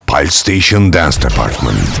PALSTATION Dance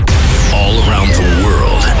Department. All around the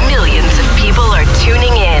world, millions of people are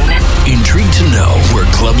tuning in. Intrigued to know where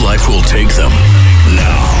club life will take them.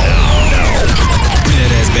 Now. Bring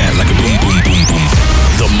that ass back like a boom, boom, boom, boom.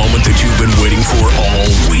 The moment that you've been waiting for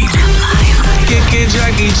all week.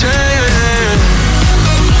 Jackie Chan.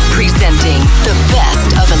 Presenting the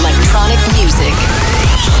best of electronic music.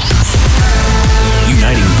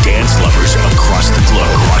 Uniting dance lovers across the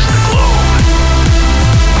globe.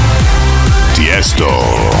 Tiesto.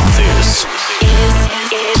 This is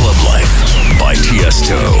Club Life by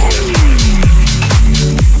Tiesto.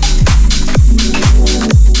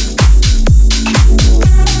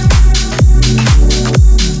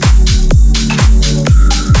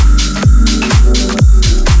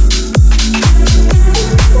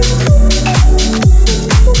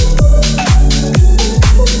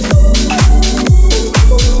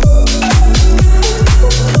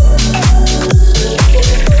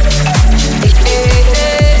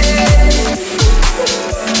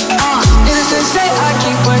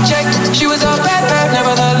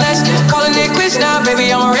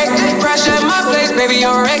 Baby,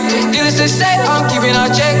 I'm wrecked. Needless to say, I'm keeping her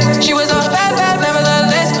check. She was a bad,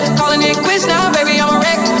 nevertheless. Calling it quits now, baby, I'm a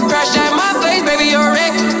wreck. Crashed at my place, baby, you're a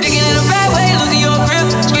wreck. Digging in a bad way, losing your grip.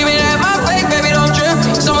 Screaming at my face, baby, don't trip.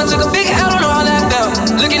 Someone took a big L, don't know how that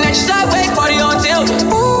felt. Looking at you sideways, party on tilt.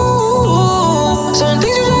 Ooh, certain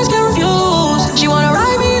things you just can't refuse. She wanna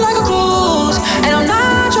ride me like a cruise, and I'm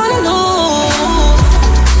not trying to lose.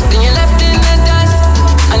 Then you're left in the dust,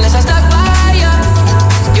 unless I stuck by ya.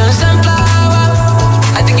 You're the sunflower.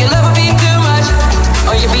 I think your love would be too much,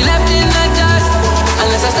 or you'd be left in the dust,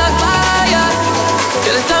 unless I stuck by ya.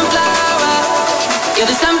 You're the sunflower, you're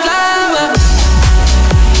the sunflower.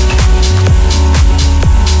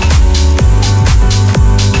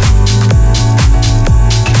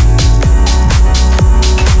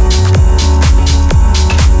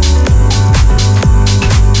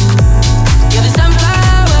 You're the sunflower.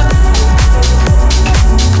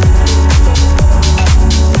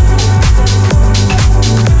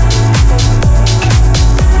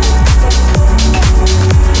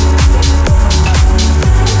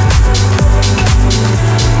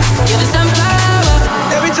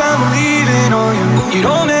 You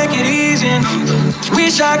don't make it easy.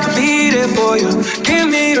 Wish I could be there for you. Give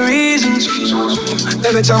me the reasons.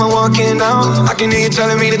 Every time I'm walking out, I can hear you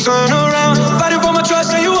telling me to turn around. Fighting for my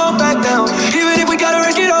trust and you won't back down. Even if we gotta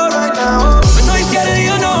risk it all right now. I know you're scared of the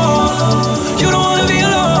unknown. You don't wanna be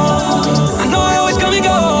alone. I know I always come and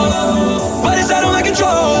go, but it's out of my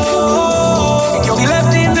control. And you'll be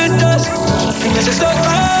left in the dust unless it's stuck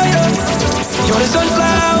by you. You're the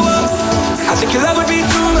sunflower. I think your love would be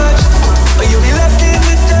too much, but you'll be left in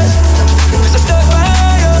the dust, cause I stuck by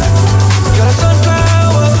you. You're the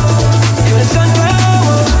sunflower, you're the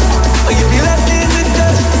sunflower, but you'll be left in the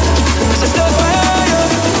dust, cause I stuck by you.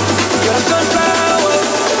 You're the sunflower,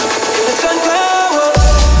 you're the sunflower.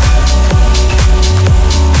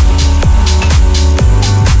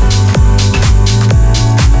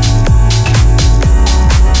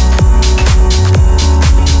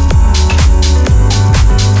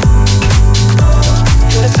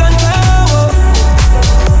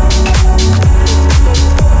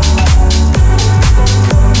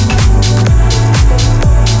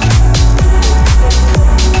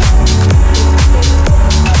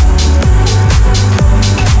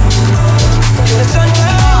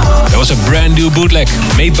 A brand new bootleg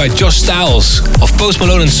made by Josh Styles of Post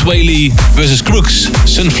Malone and Sway Lee versus Crooks,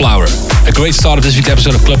 Sunflower. A great start of this week's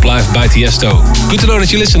episode of Club Life by Tiesto. Good to know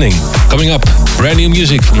that you're listening. Coming up, brand new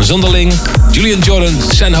music from Zonderling, Julian Jordan,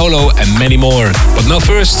 San Holo and many more. But now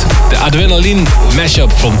first, the Adrenaline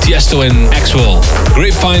mashup from Tiesto and Axwell,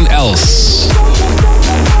 Grapevine Else.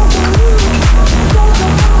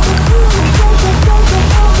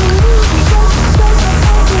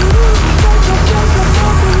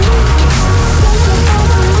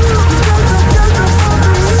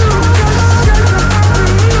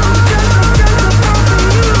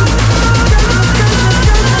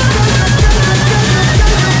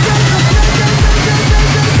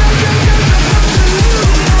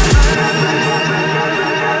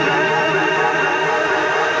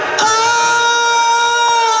 Oh!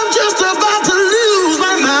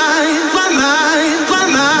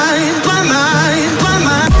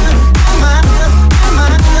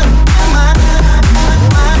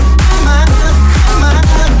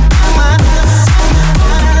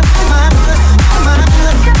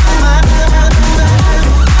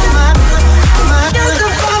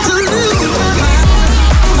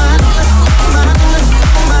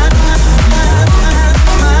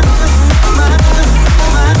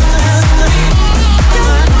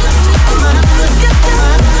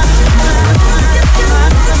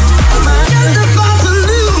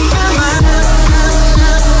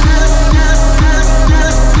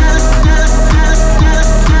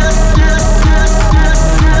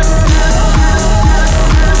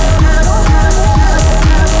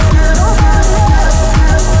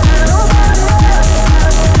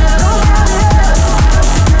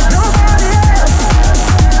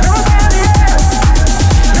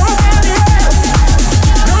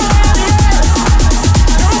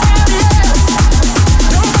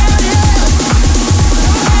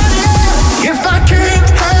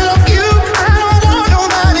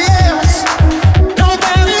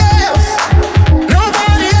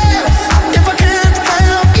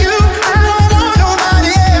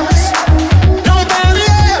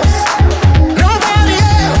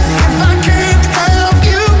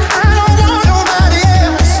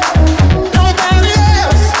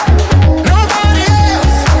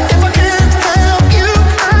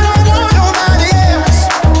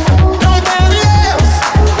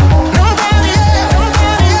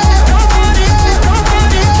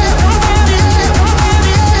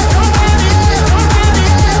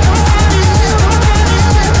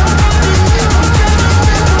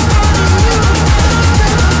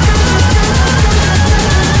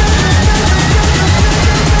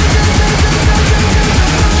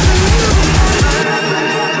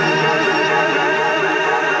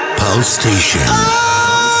 PALSTATION.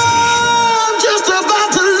 I'm just about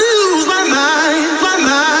to lose my mind, my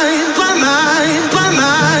mind, my mind, my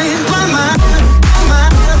mind, my mind.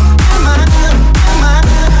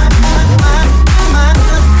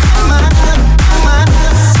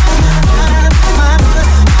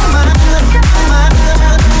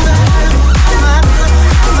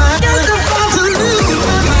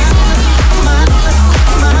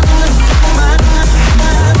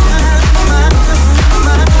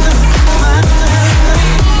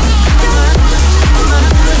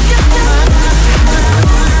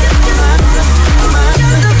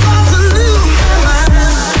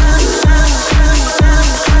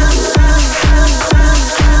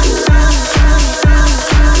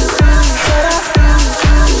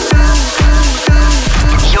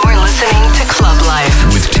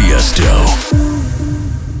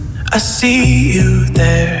 I see you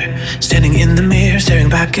there, standing in the mirror, staring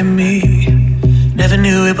back at me. Never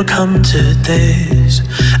knew it would come to this.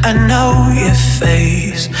 I know your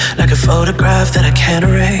face, like a photograph that I can't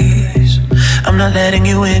erase. I'm not letting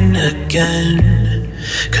you in again,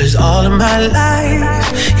 'cause all of my life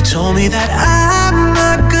you told me that I'm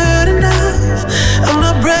not good enough, I'm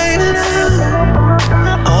not brave enough.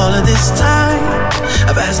 All of this time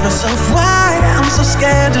I've asked myself why I'm so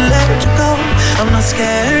scared to let you go. I'm not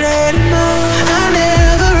scared anymore. I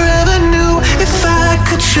never ever knew if I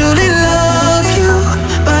could truly love you,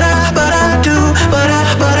 but I do, but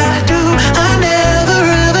I do. I never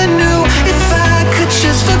ever knew if I could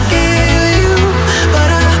just forgive you, but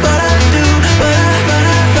I do, but I do.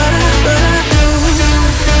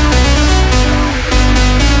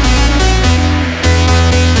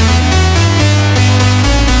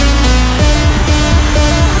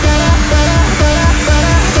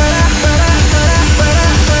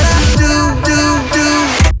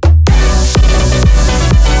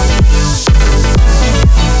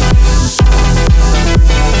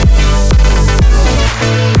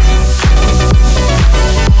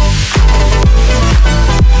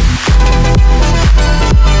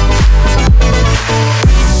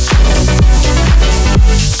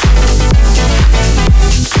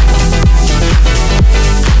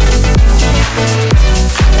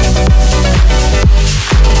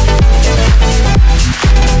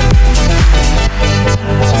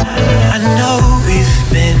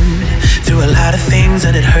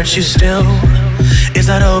 You still, it's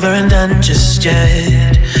not over and done just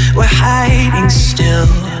yet. We're hiding still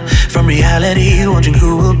from reality, wondering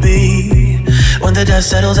who will be when the dust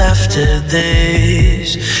settles after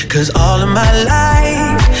this. 'Cause all of my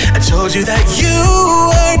life I told you that you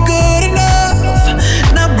were good enough,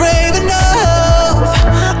 not brave enough.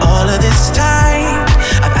 All of this time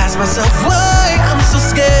I've asked myself why I'm so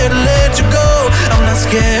scared to let you go. I'm not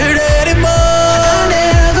scared anymore. I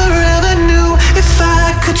never ever knew if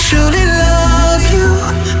I could truly love you,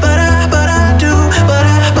 but I do, but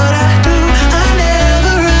I do. I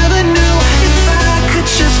never ever knew if I could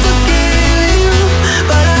just forgive you,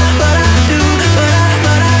 but I do, but I do.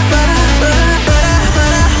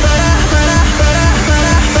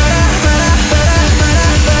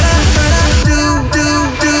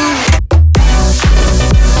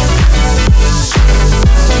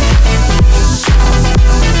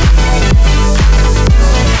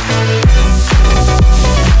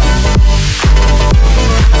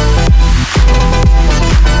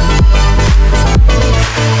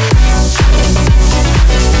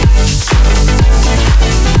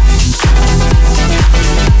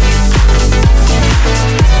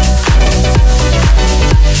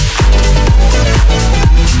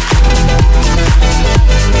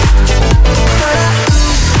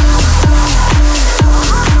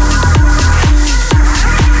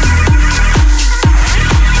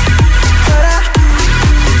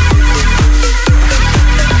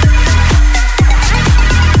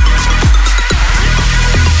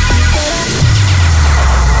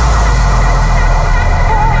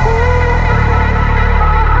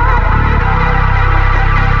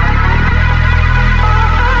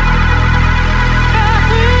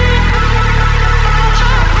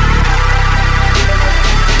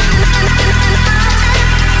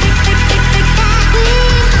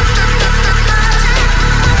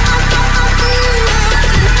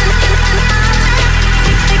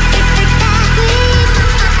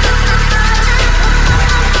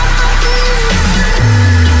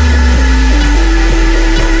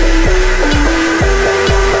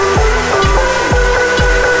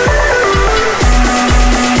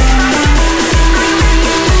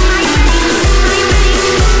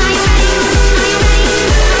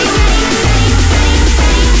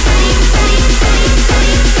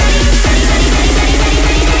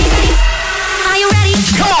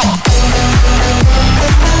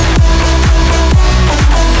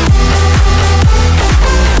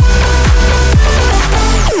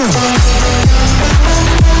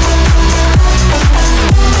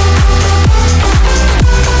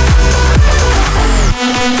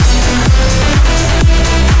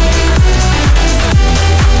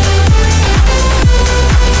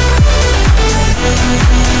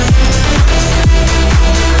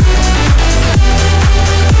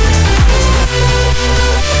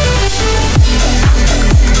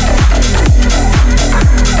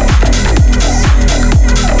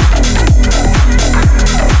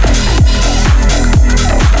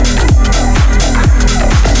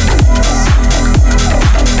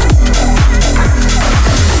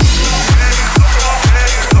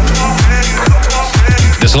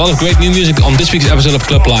 There's a lot of great new music on this week's episode of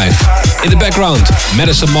Club Live. In the background,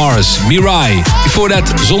 Madison Mars, Mirai. Before that,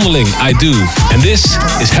 Zonderling, I Do. And this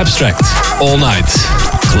is Abstract, All Night.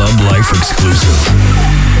 Club Life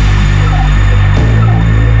exclusive.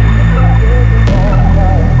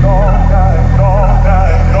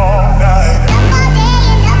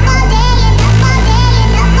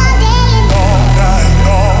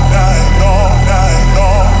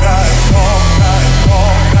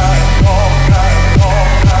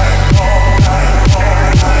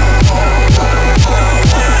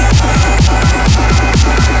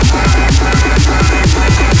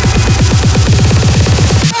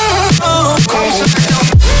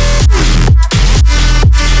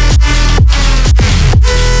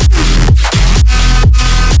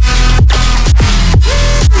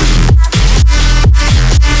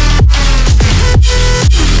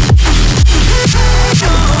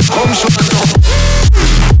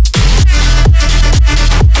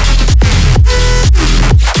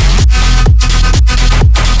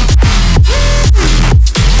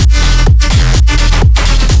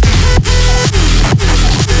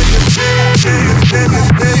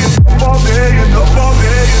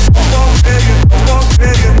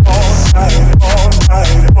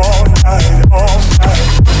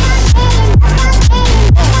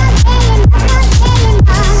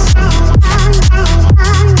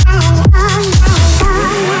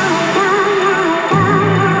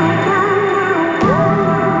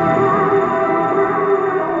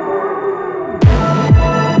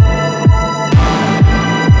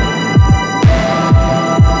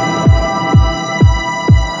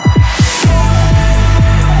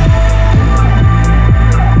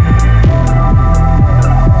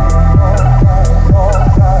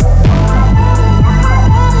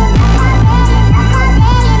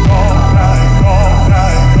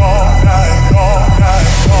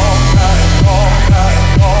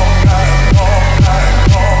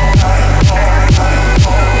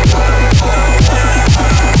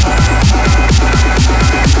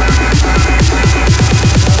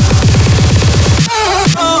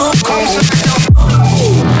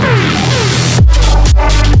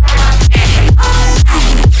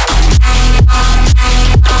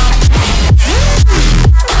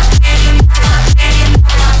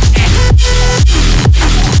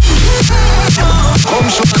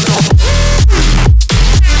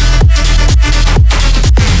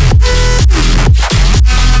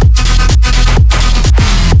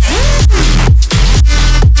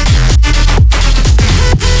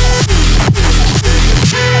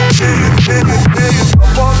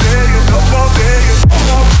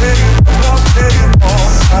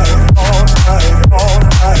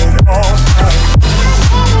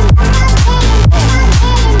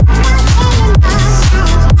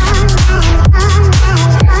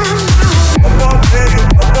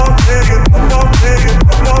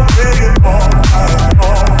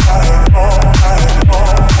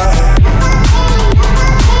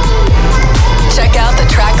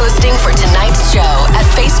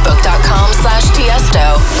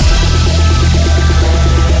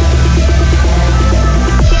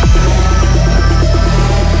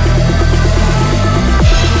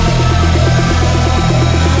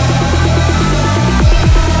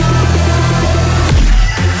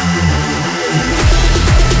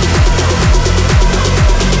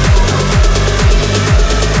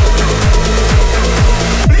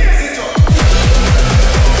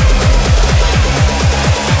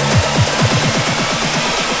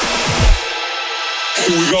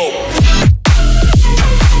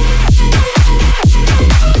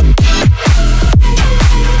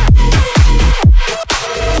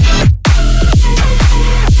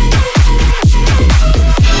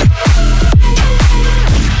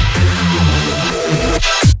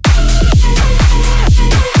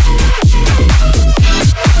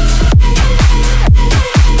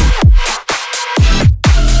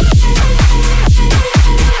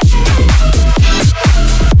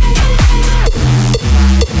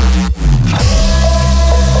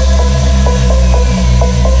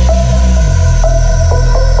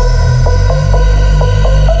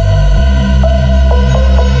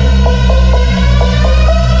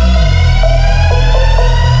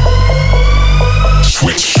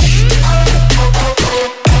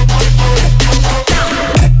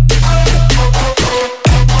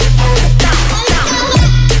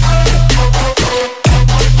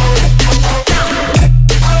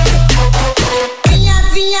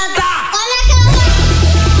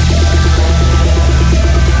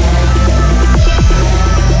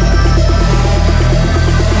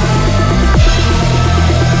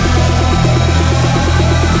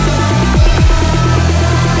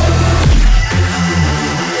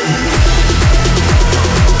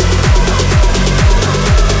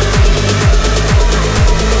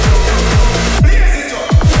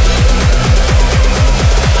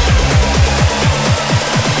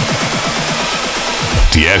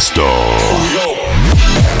 Tiesto.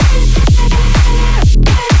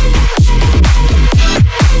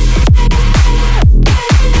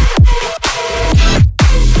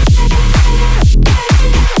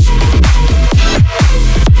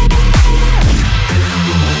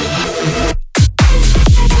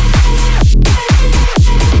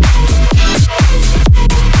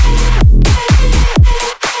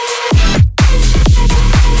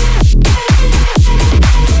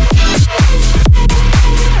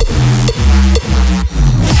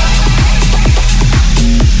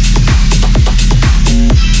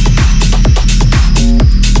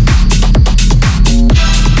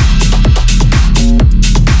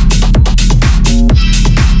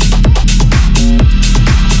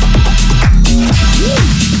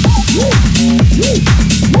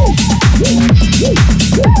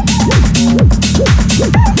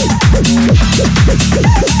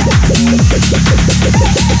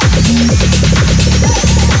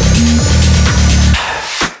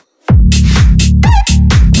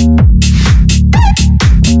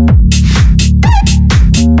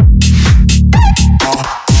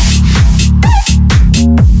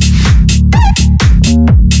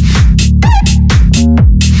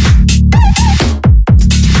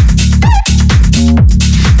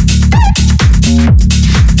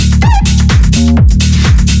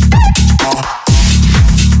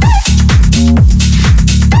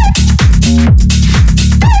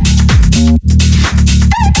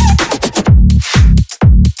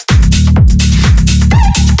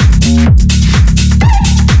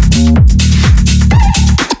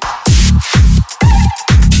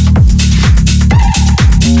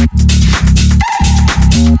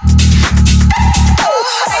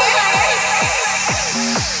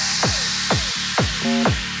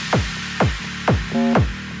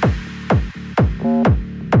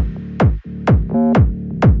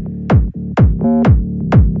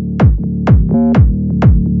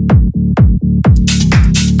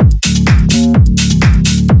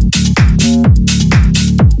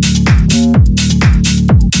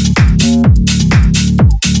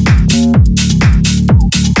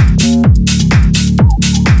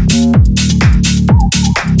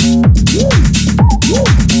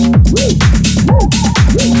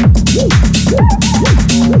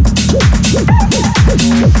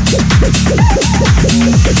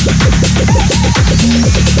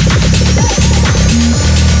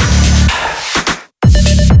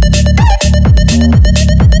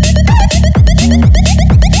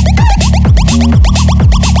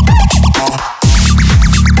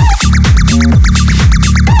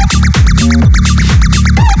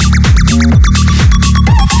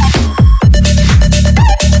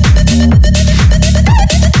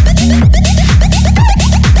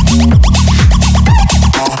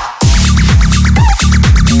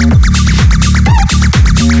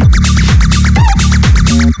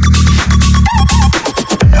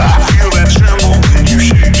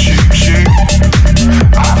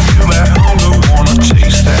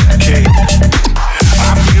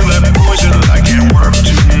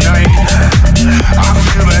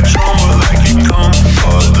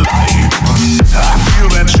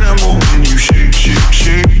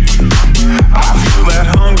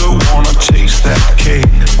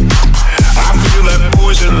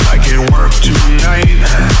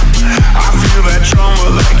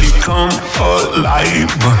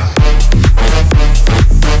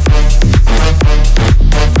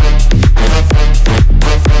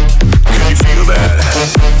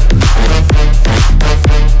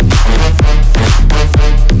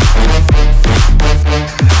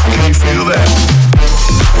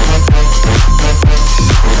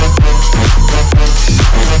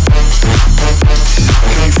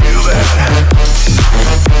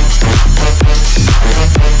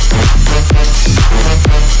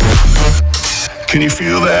 Can you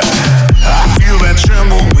feel that? I feel that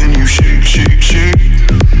tremble when you shake, shake, shake.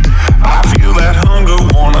 I feel that hunger,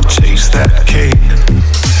 wanna taste that cake.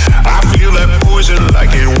 I feel that poison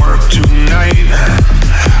like it worked tonight.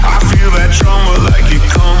 I feel that trauma like it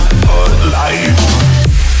come alive.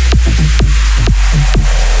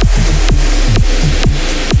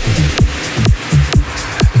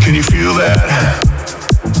 Can you feel that?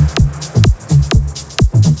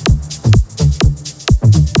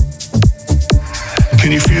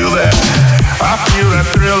 Can you feel that? I feel that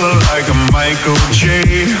thriller like a Michael J.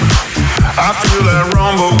 I feel that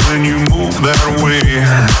rumble when you move that way.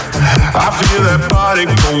 I feel that body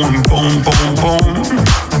going boom, boom, boom.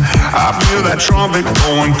 I feel that trumpet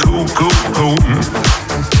going cool, cool, cool.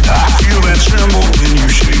 I feel that tremble when you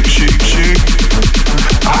shake, shake, shake.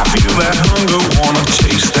 I feel that hunger, wanna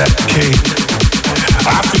taste that cake.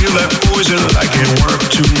 I feel that poison like it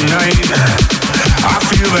worked tonight. I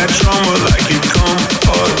feel that drummer like it come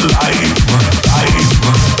alive.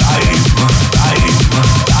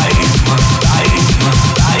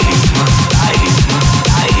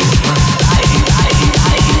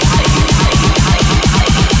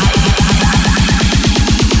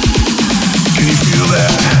 Can you feel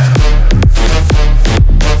that?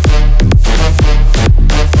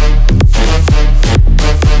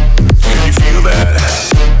 Can you feel that?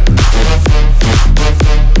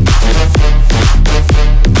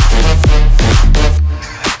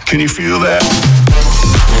 Can you feel that?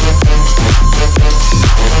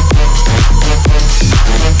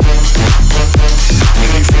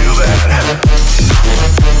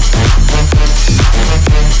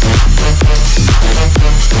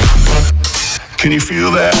 Can you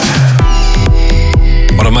feel that?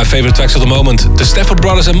 One of my favorite tracks of the moment, the Stafford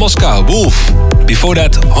Brothers and Moscow, Wolf. Before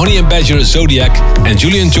that, Honey and Badger, Zodiac, and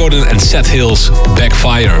Julian Jordan and Seth Hills,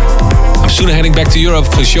 Backfire. I'm soon heading back to Europe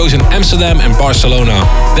for shows in Amsterdam and Barcelona.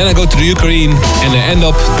 Then I go to the Ukraine and I end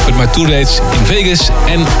up with my tour dates in Vegas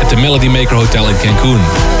and at the Melody Maker Hotel in Cancun.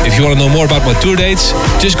 If you want to know more about my tour dates,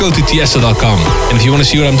 just go to Tiesto.com. And if you want to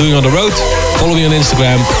see what I'm doing on the road, follow me on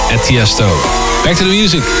Instagram at Tiesto. Back to the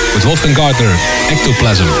music with Wolfgang Gardner,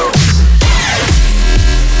 Ectoplasm.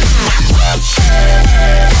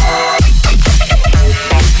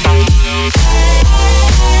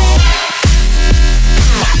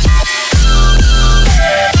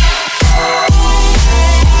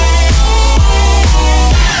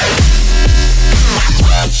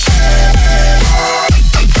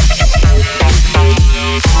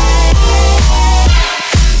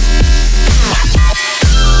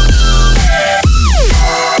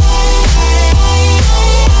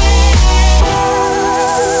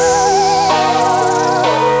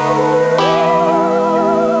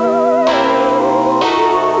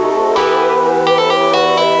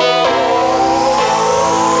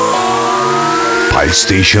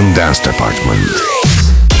 PALSTATION Dance Department.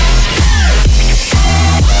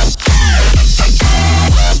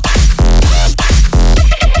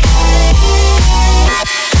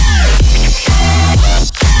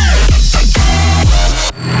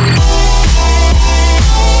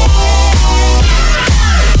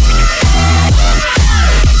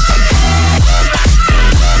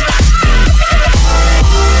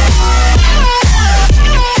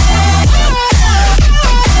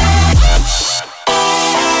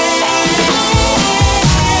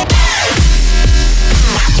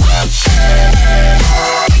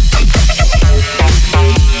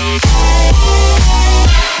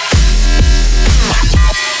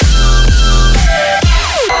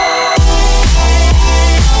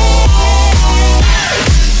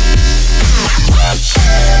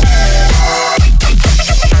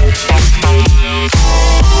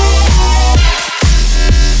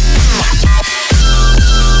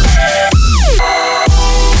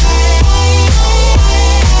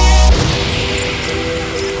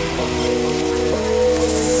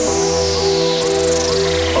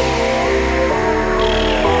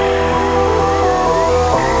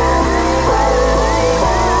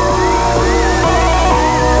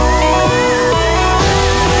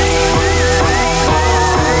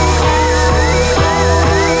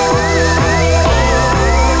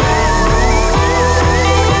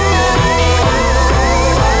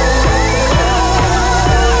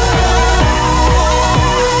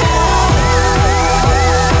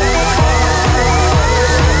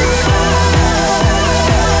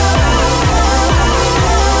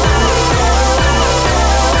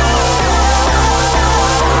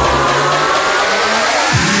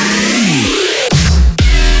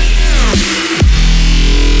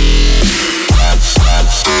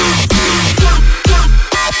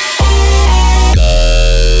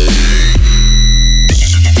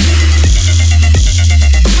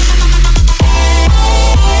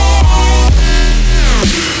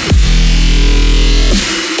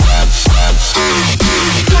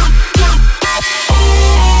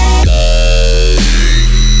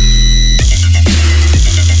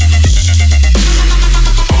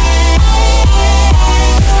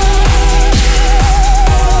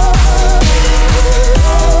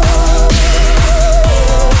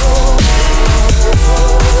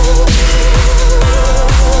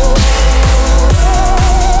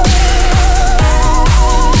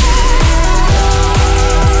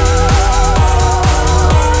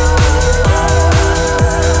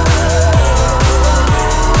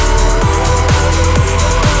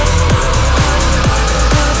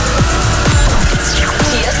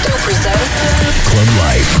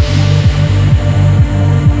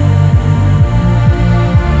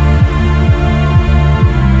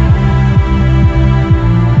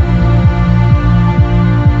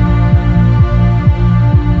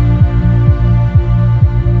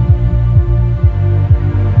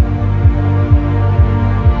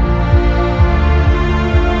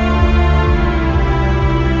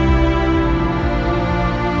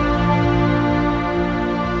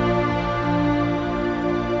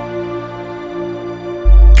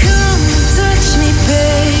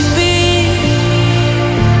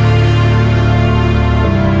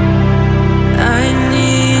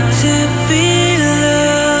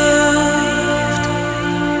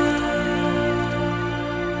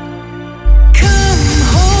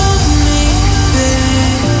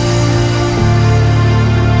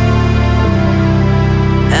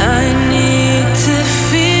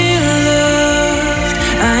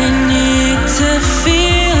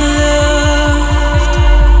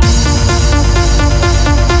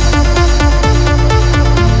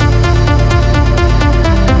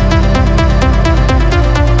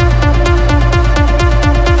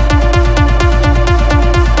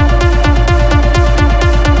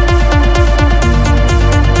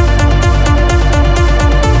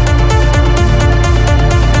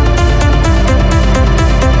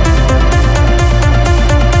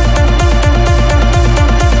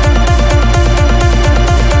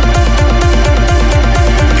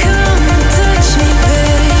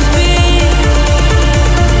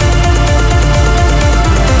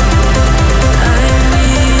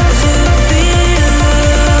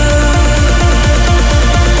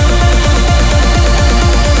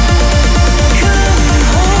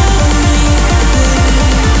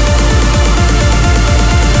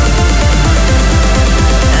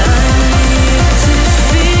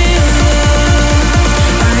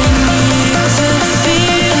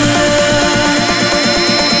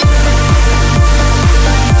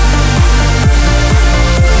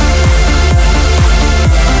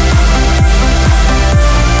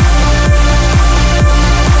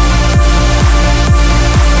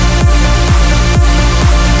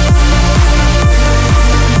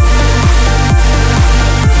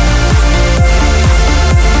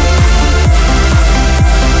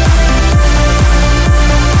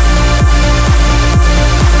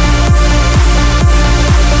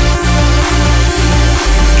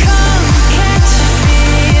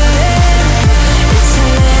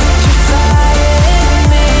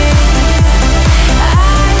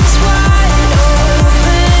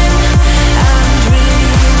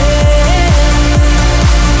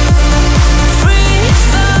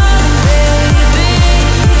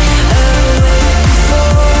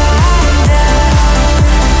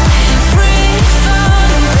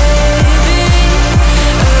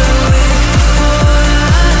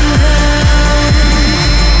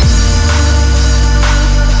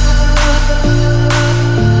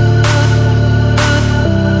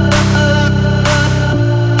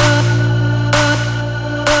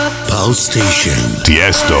 PALSTATION.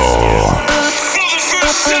 Tiesto.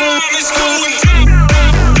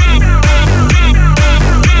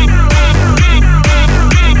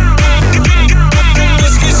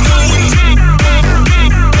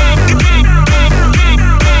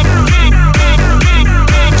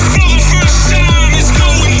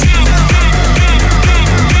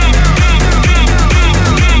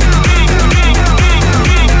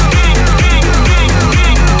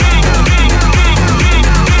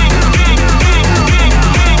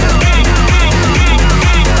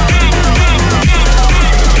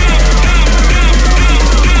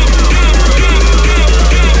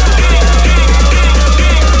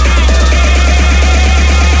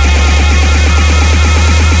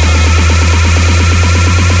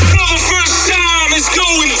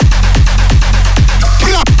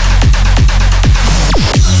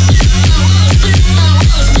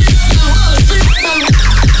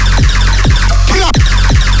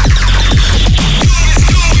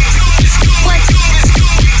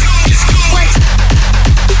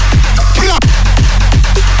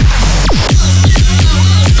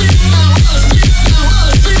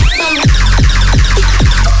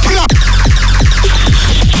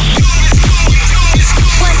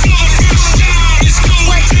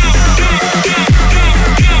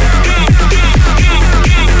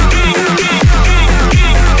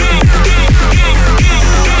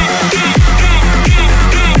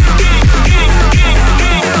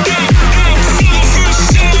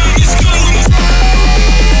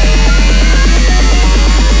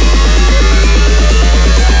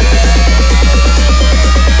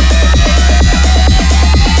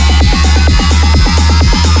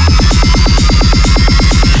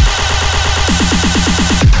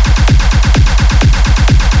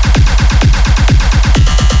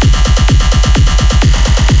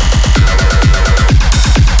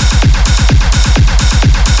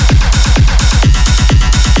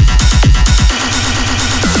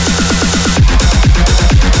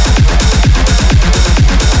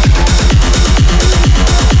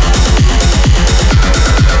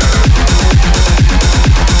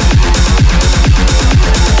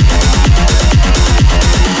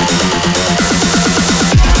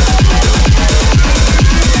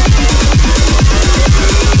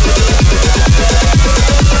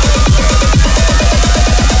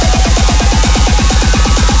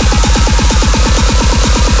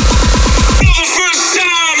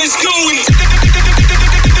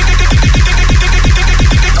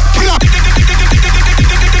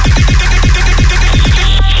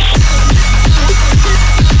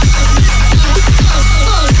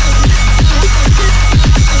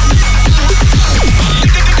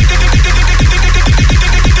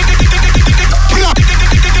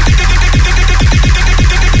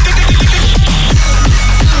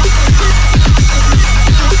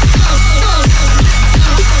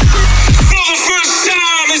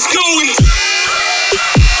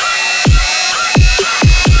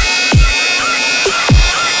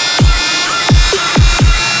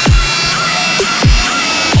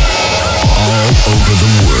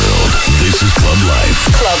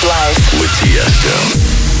 With Tiesto.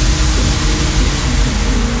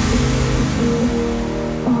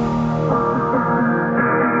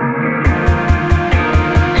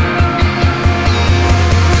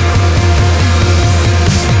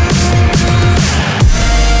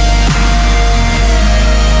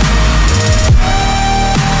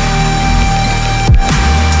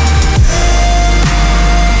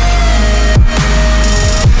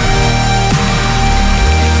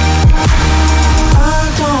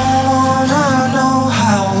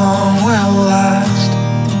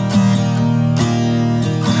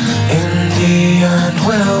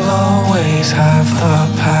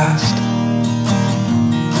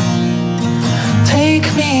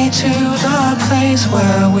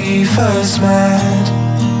 Where we first met.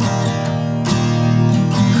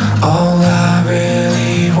 All I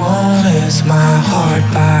really want is my heart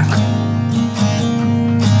back.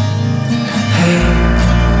 Hey,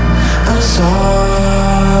 I'm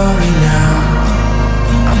sorry now.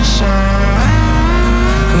 I'm sorry.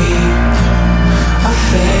 We are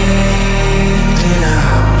fading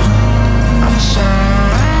out. I'm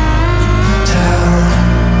sorry. Tell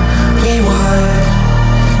me what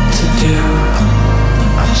to do.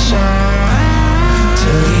 I'm sorry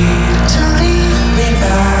to lead me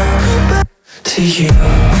back to you.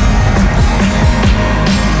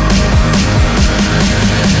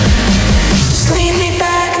 Just lead me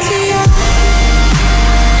back to you.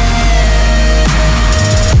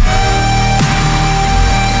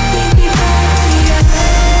 Lead me back to you.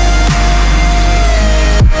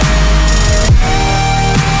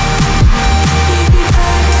 Lead me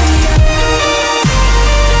back to you.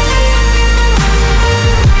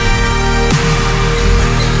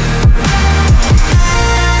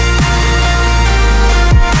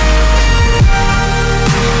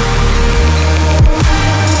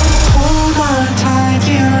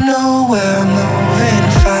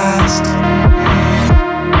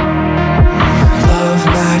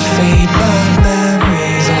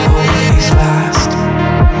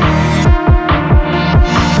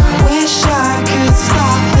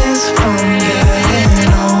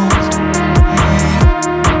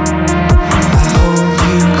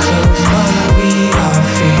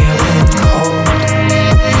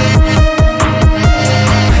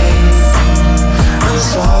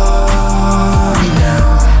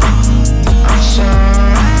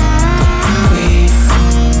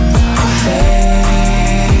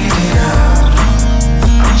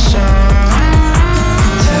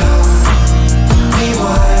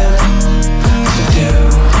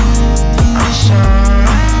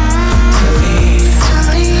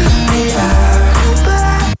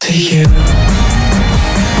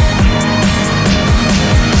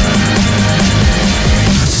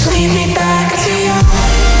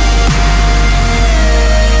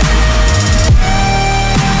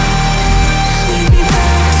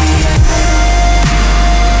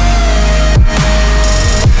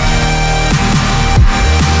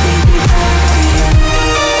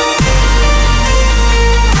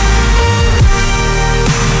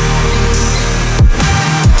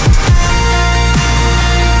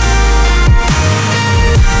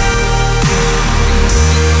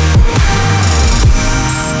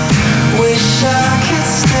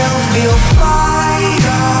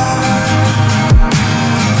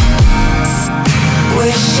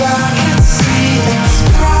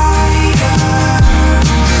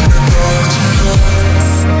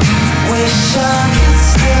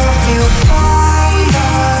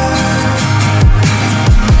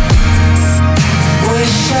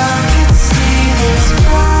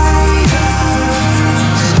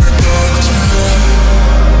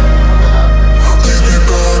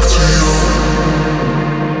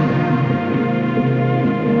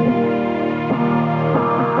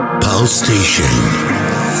 Station.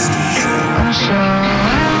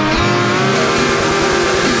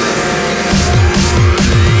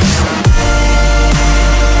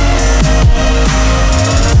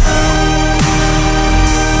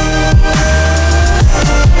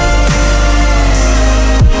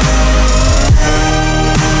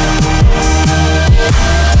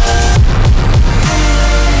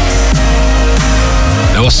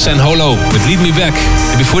 That was San Holo with Lead Me Back.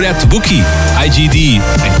 And before that, Wookie, IGD,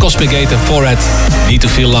 and Cosmic 8 and Forehead, Need to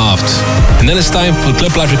Feel Loved. And then it's time for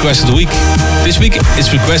Club Life Request of the Week. This week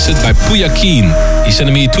it's requested by Puya Keen. He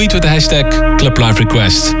sent me a tweet with the hashtag Club Life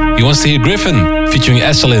Request. He wants to hear Griffin featuring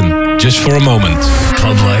Esselin, Just for a Moment.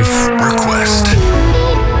 Club Life Request.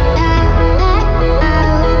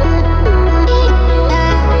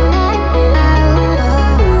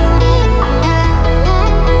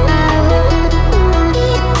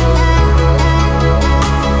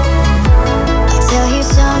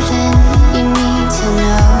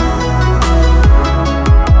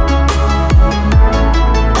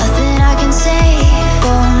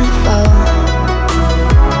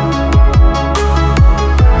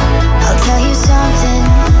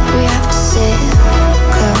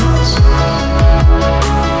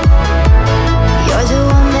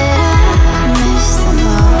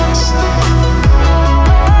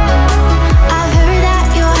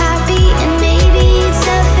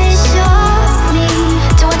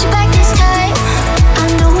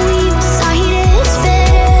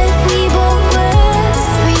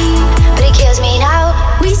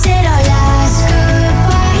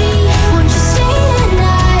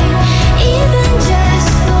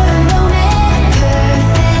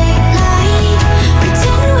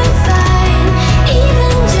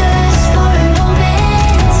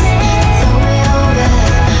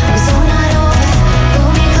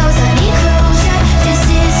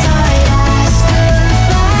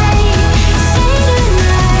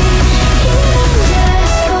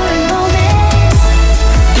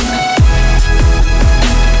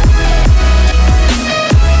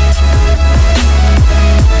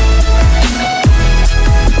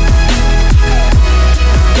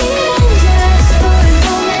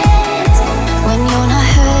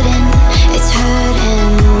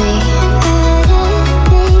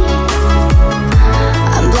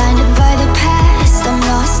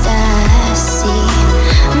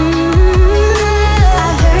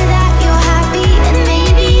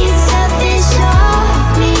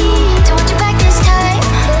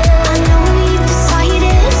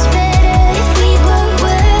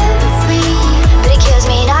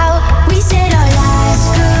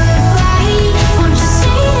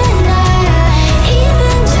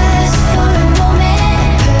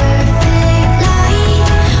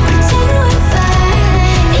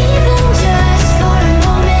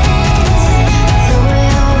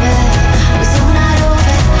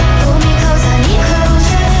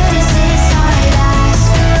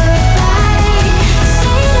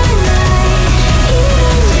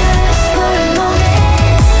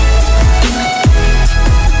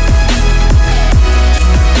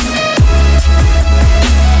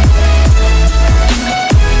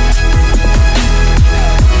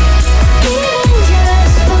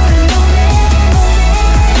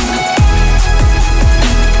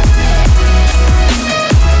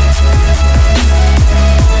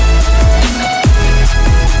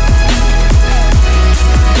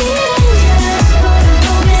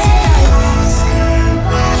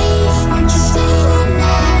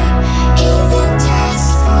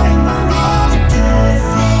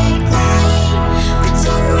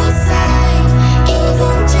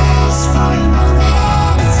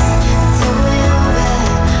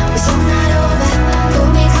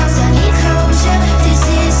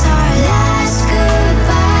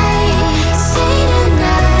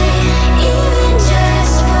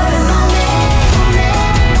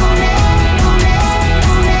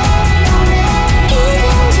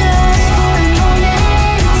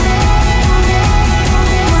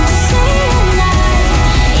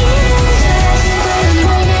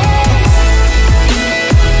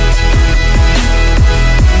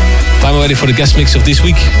 Ready for the guest mix of this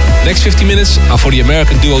week. Next 50 minutes are for the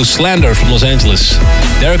American duo Slander from Los Angeles.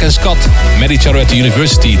 Derek and Scott met each other at the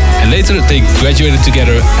university, and later they graduated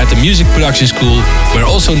together at the music production school where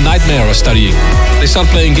also Nightmare was studying. They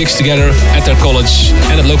started playing gigs together at their college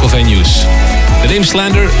and at local venues. The name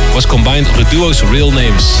Slander was combined of the duo's real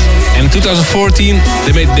names. And in 2014,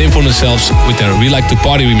 they made a name for themselves with their We Like to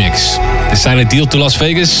Party remix. They signed a deal to Las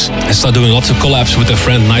Vegas and started doing lots of collabs with their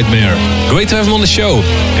friend Nightmare. Great to have him on the show.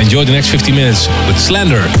 Enjoy the next 50 minutes with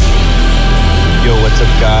Slander. Yo, what's up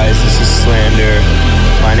guys? This is Slander.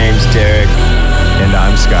 My name's Derek. And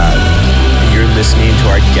I'm Scott. You're listening to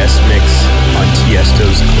our guest mix on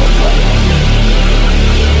Tiesto's Club Life.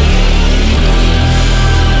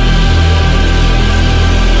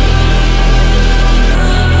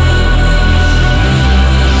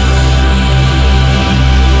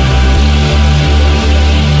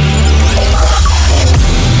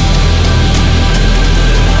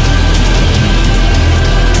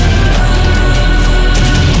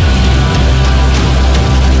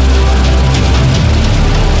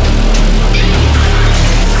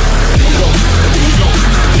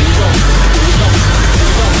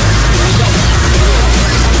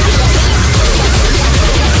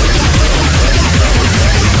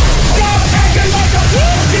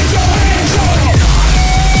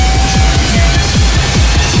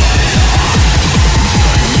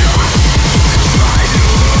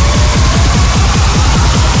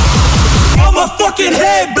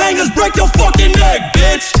 Headbangers, break your fucking neck,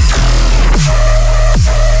 bitch!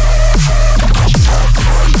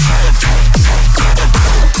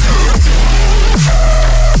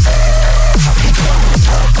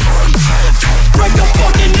 Break your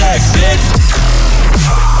fucking neck, bitch!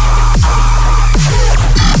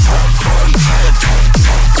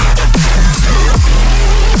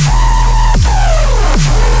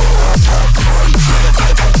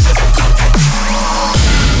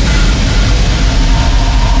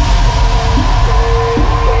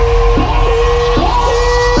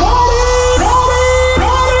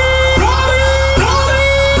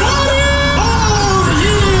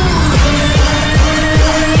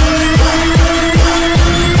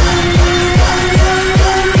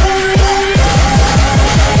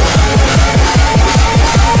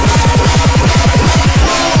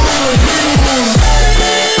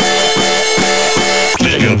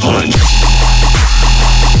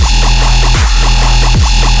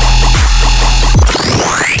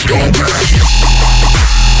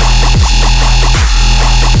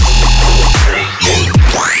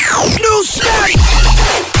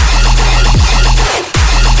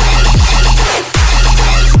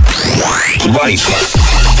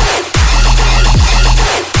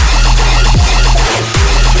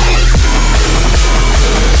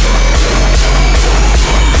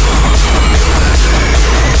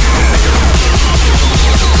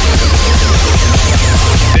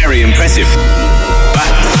 Very impressive,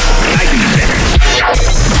 but I can do better.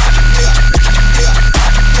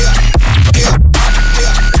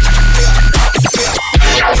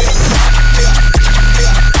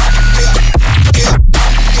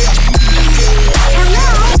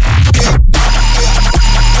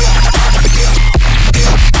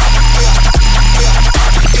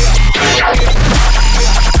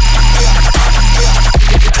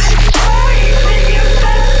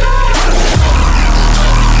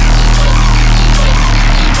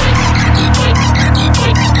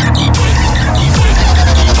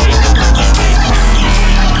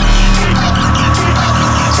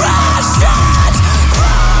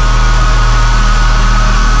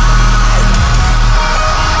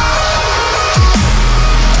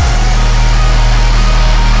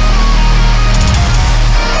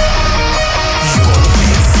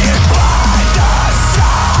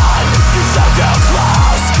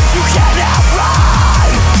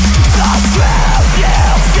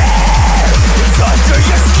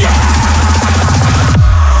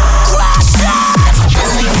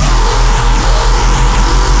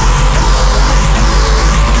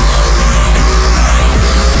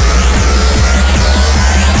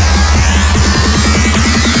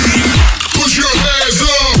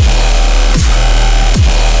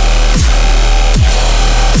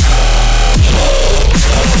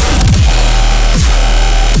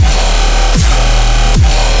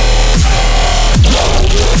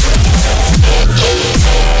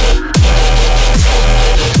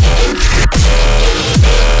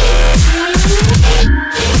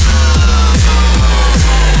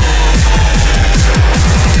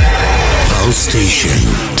 PALSTATION.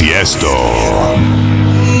 Tiesto.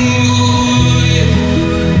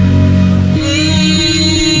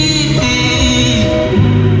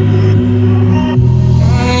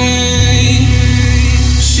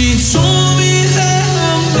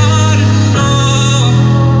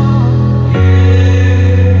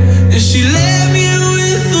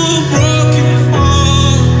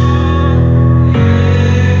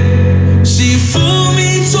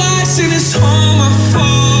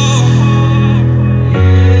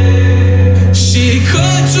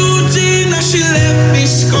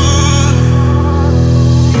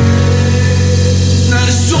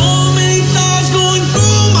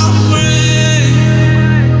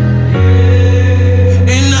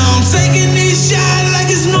 Taking these shots like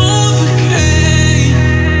it's Novocaine.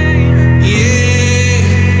 Yeah.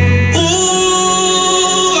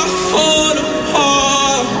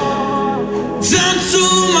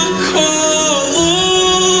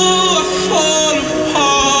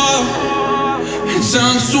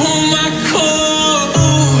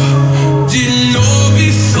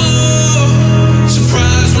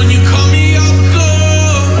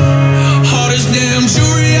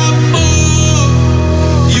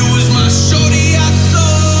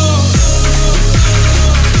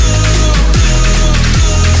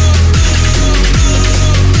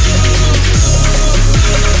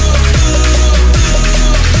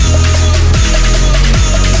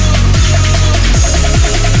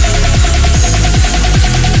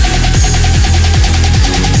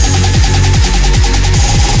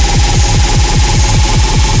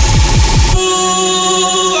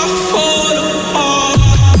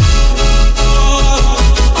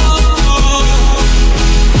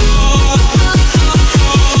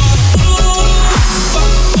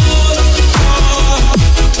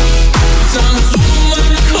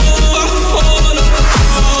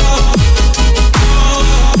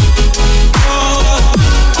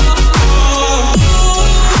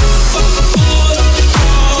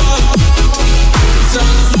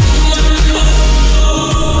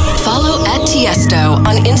 Tiesto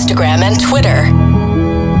on Instagram and Twitter.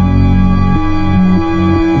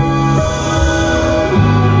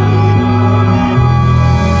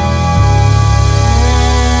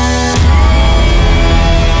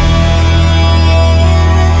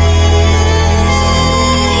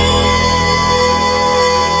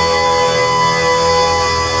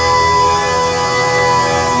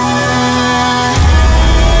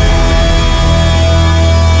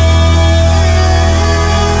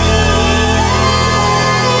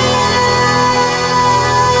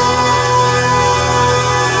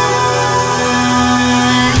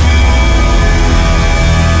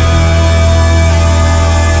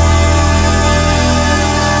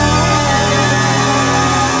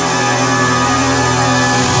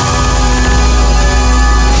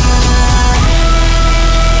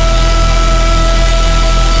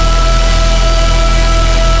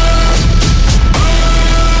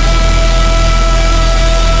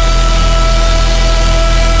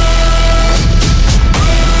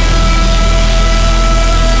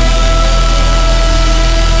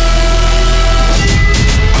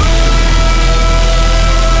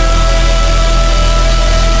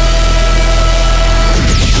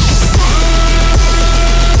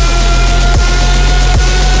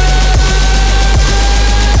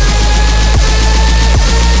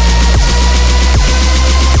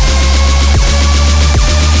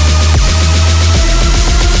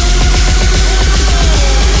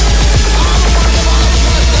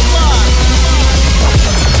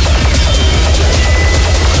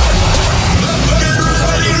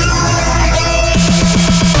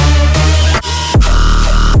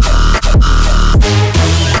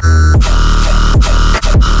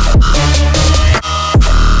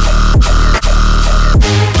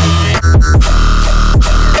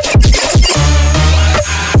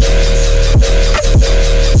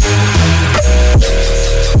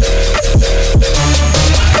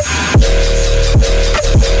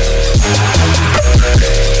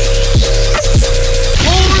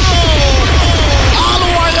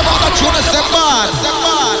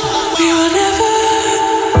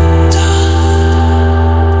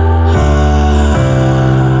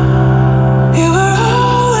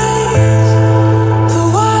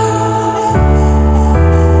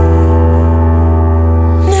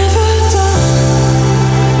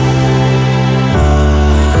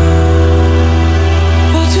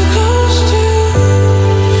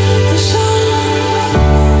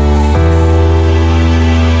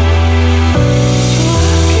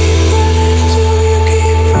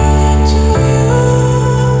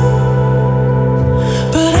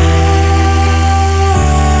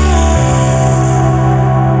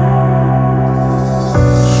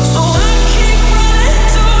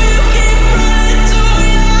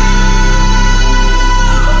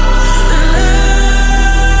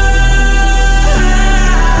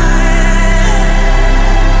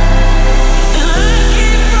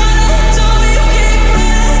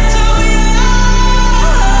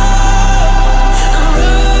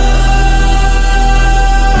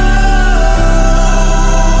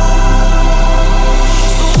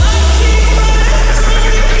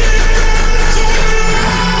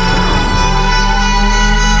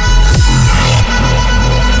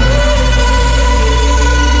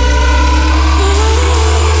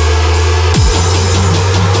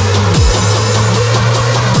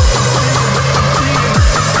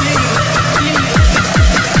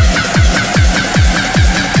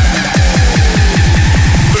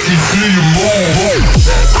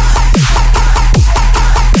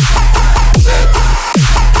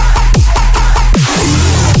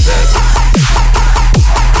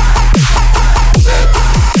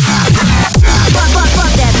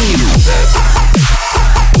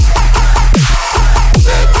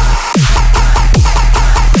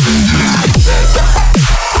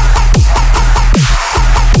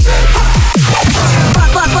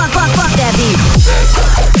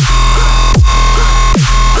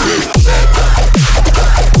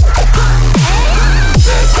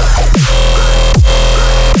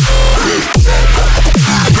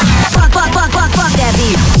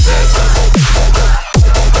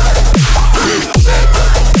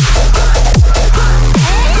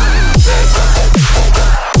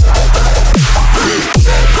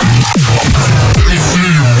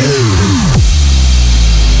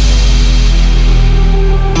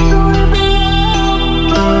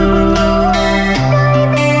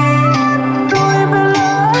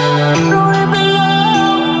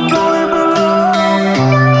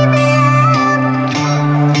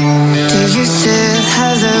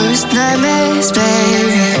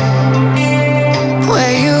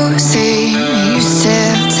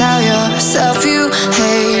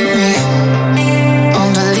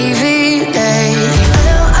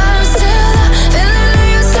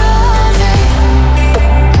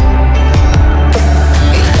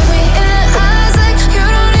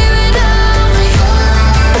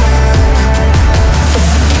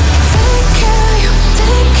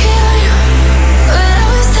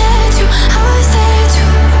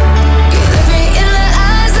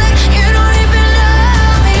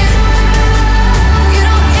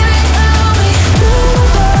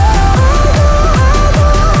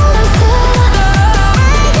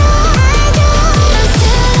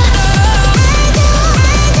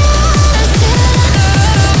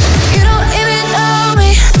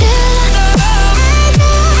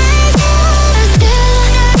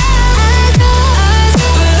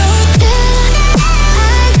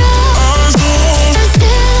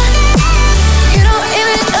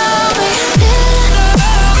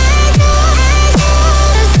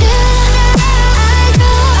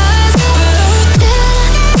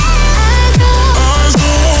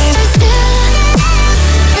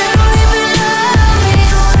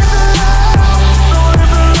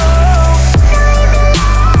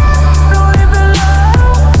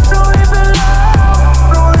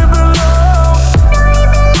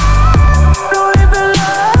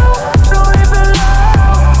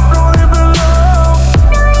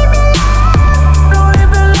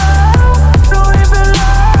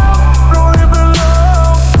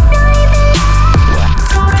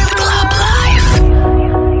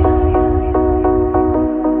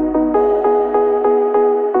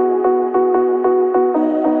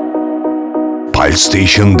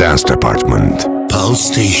 PALSTATION Dance Department.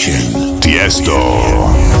 PALSTATION.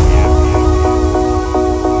 Tiesto.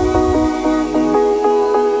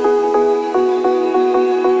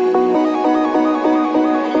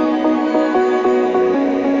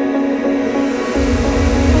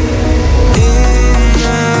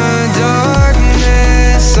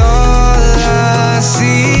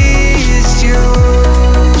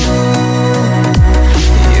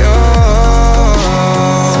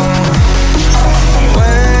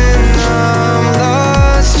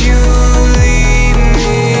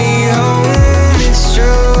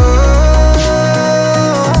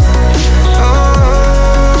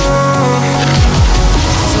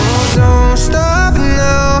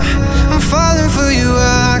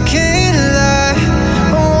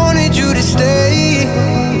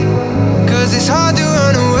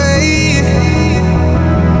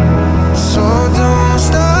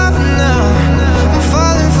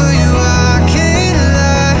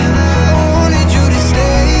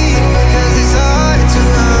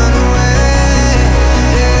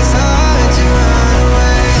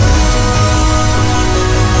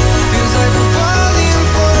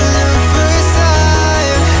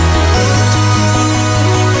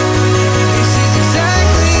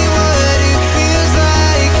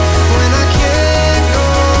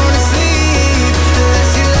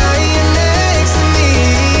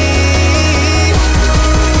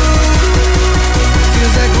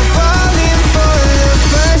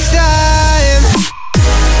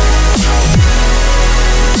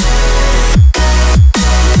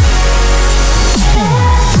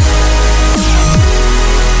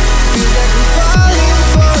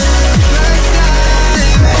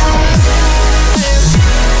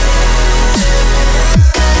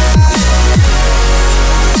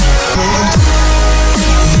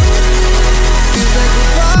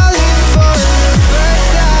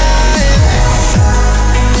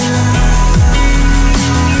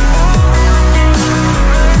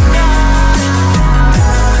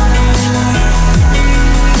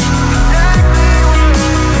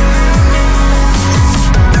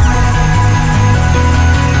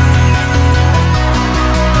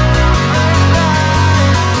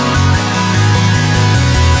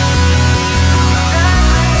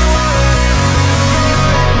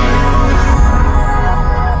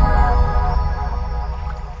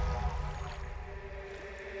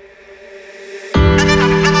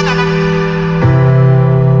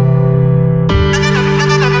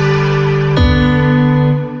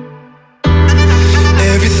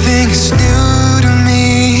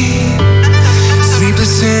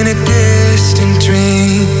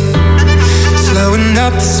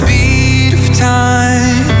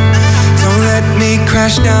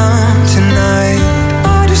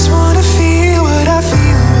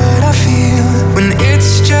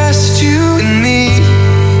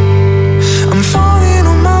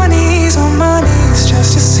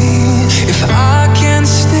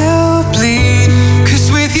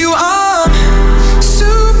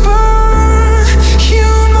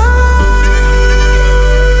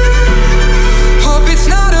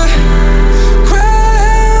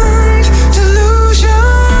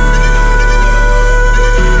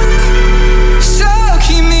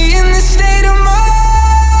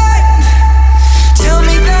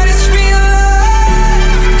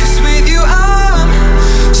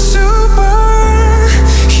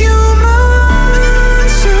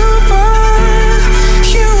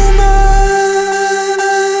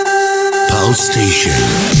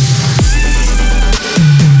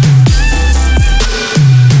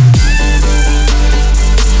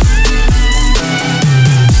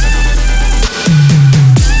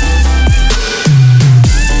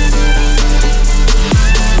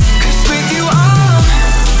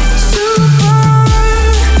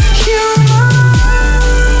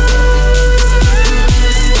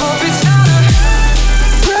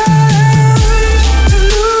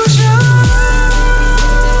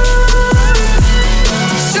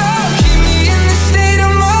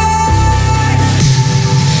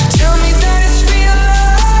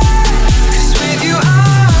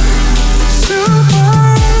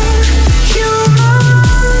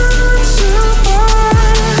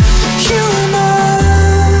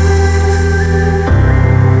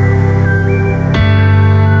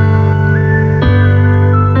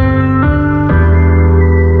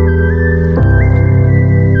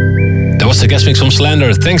 The guest mix from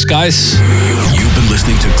Slander. Thanks, guys. You've been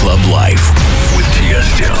listening to Club Life with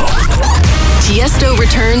Tiesto. Tiesto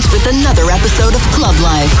returns with another episode of Club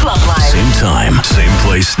Life. Same time, same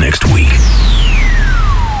place next week.